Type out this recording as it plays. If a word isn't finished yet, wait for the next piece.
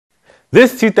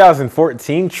This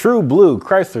 2014 True Blue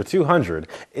Chrysler 200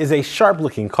 is a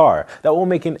sharp-looking car that will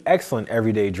make an excellent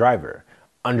everyday driver.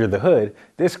 Under the hood,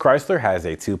 this Chrysler has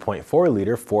a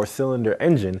 2.4-liter four-cylinder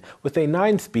engine with a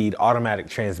 9-speed automatic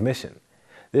transmission.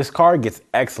 This car gets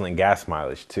excellent gas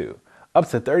mileage too, up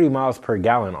to 30 miles per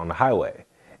gallon on the highway.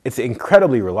 It's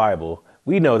incredibly reliable.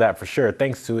 We know that for sure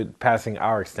thanks to it passing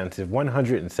our extensive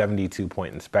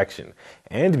 172-point inspection,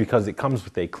 and because it comes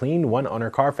with a clean one-owner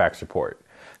CARFAX report.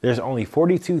 There's only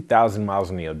 42,000 miles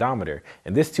on the odometer,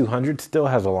 and this 200 still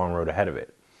has a long road ahead of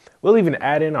it. We'll even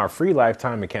add in our free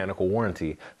lifetime mechanical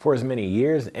warranty for as many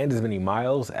years and as many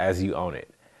miles as you own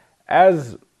it.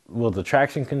 As will the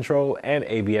traction control and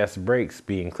ABS brakes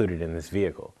be included in this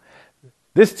vehicle.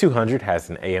 This 200 has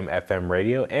an AM/FM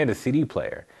radio and a CD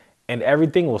player, and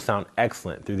everything will sound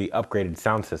excellent through the upgraded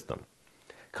sound system.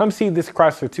 Come see this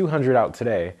Chrysler 200 out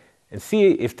today and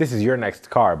see if this is your next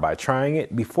car by trying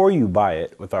it before you buy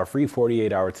it with our free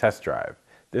 48-hour test drive.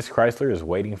 This Chrysler is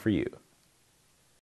waiting for you.